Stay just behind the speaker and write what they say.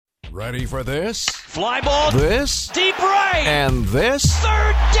Ready for this? Fly ball. This? Deep right. And this?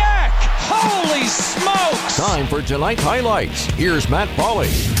 Third deck. Holy smokes. Time for tonight's highlights. Here's Matt Pauley.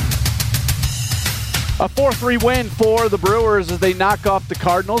 A 4-3 win for the Brewers as they knock off the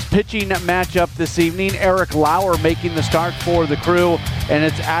Cardinals. Pitching matchup this evening, Eric Lauer making the start for the Crew, and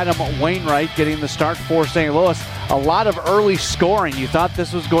it's Adam Wainwright getting the start for St. Louis. A lot of early scoring. You thought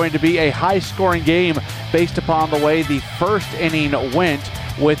this was going to be a high-scoring game based upon the way the first inning went.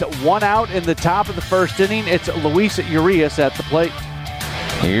 With one out in the top of the first inning, it's Luis Urias at the plate.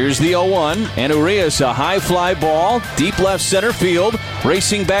 Here's the 0-1, and Urias, a high fly ball, deep left center field.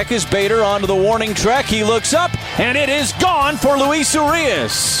 Racing back is Bader onto the warning track. He looks up, and it is gone for Luis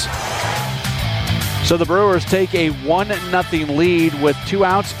Urias. So the Brewers take a 1-0 lead with 2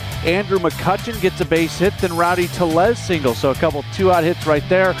 outs. Andrew McCutchen gets a base hit, then Rowdy Tellez singles. So a couple 2-out hits right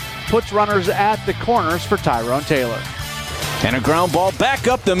there. Puts runners at the corners for Tyrone Taylor. And a ground ball back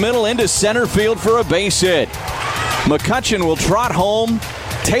up the middle into center field for a base hit. McCutchen will trot home.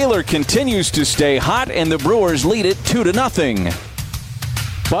 Taylor continues to stay hot, and the Brewers lead it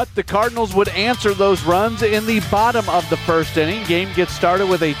 2-0. But the Cardinals would answer those runs in the bottom of the first inning. Game gets started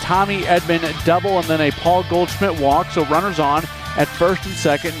with a Tommy Edman double and then a Paul Goldschmidt walk. So runners on at first and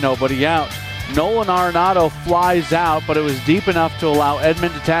second, nobody out. Nolan Arenado flies out, but it was deep enough to allow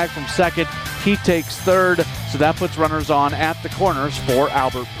Edman to tag from second. He takes third, so that puts runners on at the corners for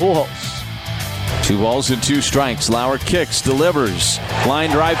Albert Pujols. 2 balls and 2 strikes. Lauer kicks, delivers.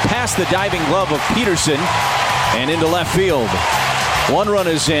 Line drive past the diving glove of Peterson and into left field. 1 run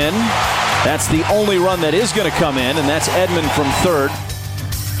is in. That's the only run that is going to come in, and that's Edman from third.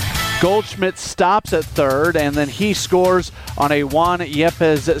 Goldschmidt stops at third, and then he scores on a Juan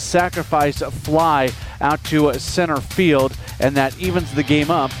Yepes sacrifice fly out to center field, and that evens the game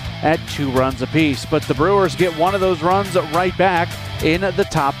up at 2 runs apiece. But the Brewers get one of those runs right back in the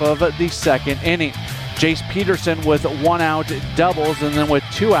top of the second inning. Jace Peterson with 1 out doubles, and then with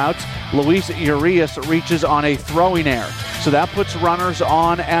 2 outs, Luis Urias reaches on a throwing error. So that puts runners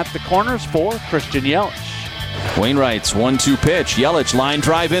on at the corners for Christian Yelich. Wainwright's 1-2 pitch. Yelich line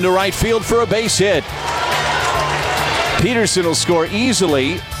drive into right field for a base hit. Peterson will score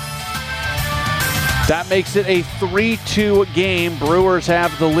easily. That makes it a 3-2 game. Brewers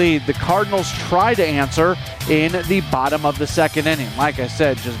have the lead. The Cardinals try to answer in the bottom of the second inning. Like I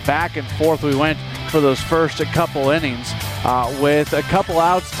said, just back and forth we went for those first couple innings. With a couple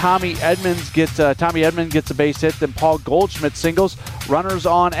outs, Tommy Edman gets a base hit, then Paul Goldschmidt singles. Runners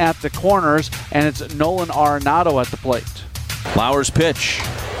on at the corners, and it's Nolan Arenado at the plate. Lauer's pitch.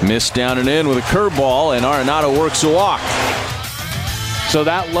 Missed down and in with a curveball, and Arenado works a walk. So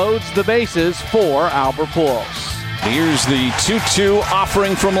that loads the bases for Albert Pujols. Here's the 2-2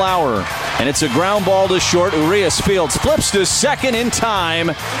 offering from Lauer, and it's a ground ball to short. Urias fields, flips to second in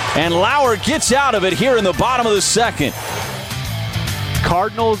time, and Lauer gets out of it here in the bottom of the second.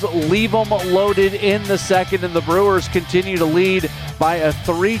 Cardinals leave them loaded in the second, and the Brewers continue to lead by a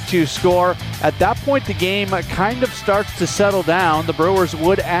 3-2 score. At that point, the game kind of starts to settle down. The Brewers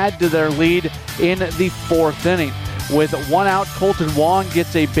would add to their lead in the fourth inning. With 1 out, Colton Wong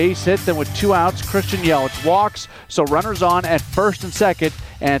gets a base hit. Then with 2 outs, Christian Yelich walks. So runners on at first and second,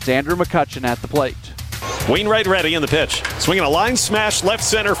 and it's Andrew McCutchen at the plate. Wainwright ready in the pitch. Swinging a line smash left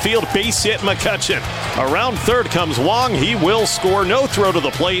center field, base hit McCutchen. Around third comes Wong. He will score. No throw to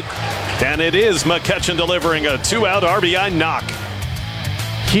the plate. And it is McCutchen delivering a 2-out RBI knock.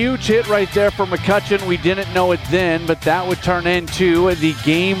 Huge hit right there for McCutchen. We didn't know it then, but that would turn into the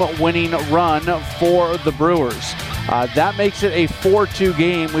game-winning run for the Brewers. That makes it a 4-2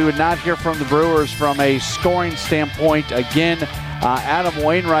 game. We would not hear from the Brewers from a scoring standpoint again. Adam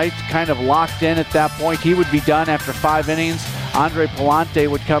Wainwright kind of locked in at that point. He would be done after 5 innings. Andre Palante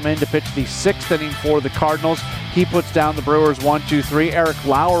would come in to pitch the 6th inning for the Cardinals. He puts down the Brewers 1-2-3. Eric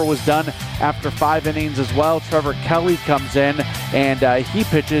Lauer was done after 5 innings as well. Trevor Kelly comes in, and he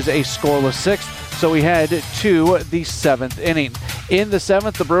pitches a scoreless 6th. So we head to the 7th inning. In the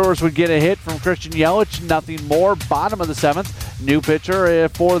 7th, the Brewers would get a hit from Christian Yelich. Nothing more. Bottom of the 7th, new pitcher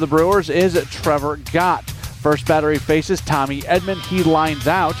for the Brewers is Trevor Gott. First batter he faces Tommy Edman. He lines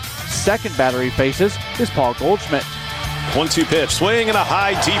out. Second batter he faces is Paul Goldschmidt. 1-2 pitch, swing and a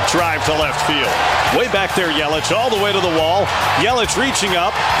high deep drive to left field. Way back there, Yelich, all the way to the wall. Yelich reaching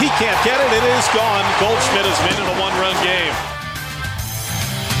up. He can't get it. It is gone. Goldschmidt has made it a 1-run game.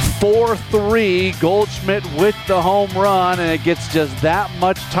 4-3, Goldschmidt with the home run, and it gets just that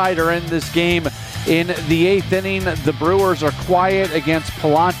much tighter in this game. In the 8th inning, the Brewers are quiet against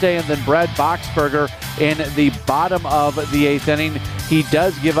Palante, and then Brad Boxberger in the bottom of the 8th inning. He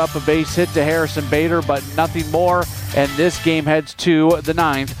does give up a base hit to Harrison Bader, but nothing more, and this game heads to the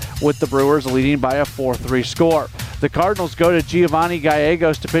 9th with the Brewers leading by a 4-3 score. The Cardinals go to Giovanni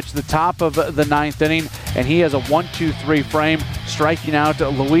Gallegos to pitch the top of the ninth inning, and he has a 1-2-3 frame, striking out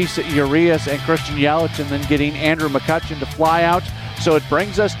Luis Urias and Christian Yelich, and then getting Andrew McCutchen to fly out. So it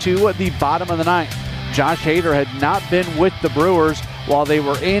brings us to the bottom of the ninth. Josh Hader had not been with the Brewers while they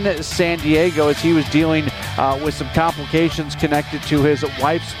were in San Diego, as he was dealing with some complications connected to his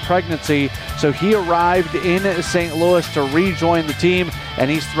wife's pregnancy. So he arrived in St. Louis to rejoin the team, and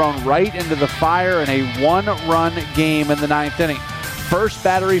he's thrown right into the fire in a one-run game in the ninth inning. First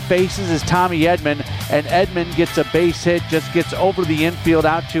batter he faces is Tommy Edman, and Edman gets a base hit, just gets over the infield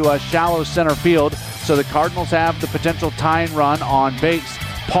out to a shallow center field. So the Cardinals have the potential tying run on base.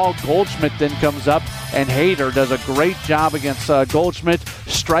 Paul Goldschmidt then comes up, and Hader does a great job against Goldschmidt,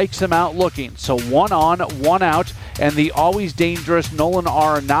 strikes him out looking. So 1 on, 1 out, and the always dangerous Nolan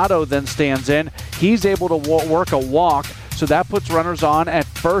Arenado then stands in. He's able to work a walk, so that puts runners on at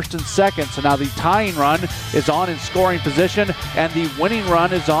first and second. So now the tying run is on in scoring position, and the winning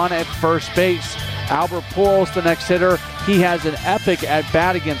run is on at first base. Albert Pujols, the next hitter, he has an epic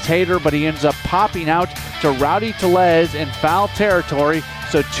at-bat against Hader, but he ends up popping out to Rowdy Tellez in foul territory.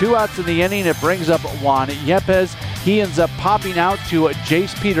 So 2 outs in the inning. It brings up Juan Yepes. He ends up popping out to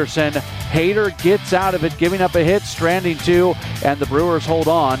Jace Peterson. Hader gets out of it, giving up a hit, stranding 2, and the Brewers hold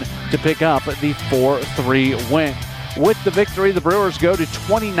on to pick up the 4-3 win. With the victory, the Brewers go to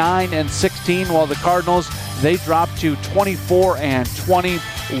 29-16, while the Cardinals, they drop to 24-20.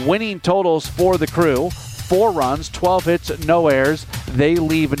 Winning totals for the Crew: 4 runs, 12 hits, no errors. They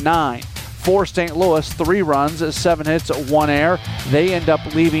leave 9. For St. Louis, 3 runs, 7 hits, 1 error. They end up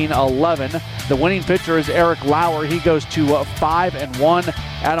leaving 11. The winning pitcher is Eric Lauer. He goes to 5-1.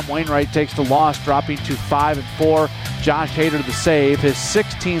 Adam Wainwright takes the loss, dropping to 5-4. Josh Hader the save, his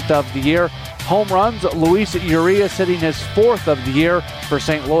 16th of the year. Home runs, Luis Urias hitting his 4th of the year. For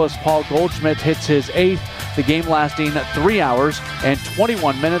St. Louis, Paul Goldschmidt hits his 8th. The game lasting 3 hours and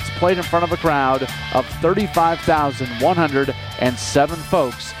 21 minutes, played in front of a crowd of 35,107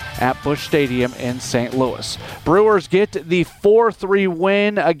 folks at Busch Stadium in St. Louis. Brewers get the 4-3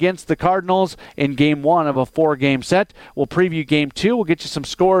 win against the Cardinals in Game 1 of a 4-game set. We'll preview Game 2. We'll get you some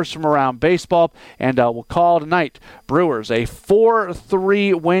scores from around baseball, and we'll call tonight. Brewers, a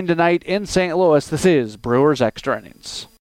 4-3 win tonight in St. Louis. This is Brewers Extra Innings.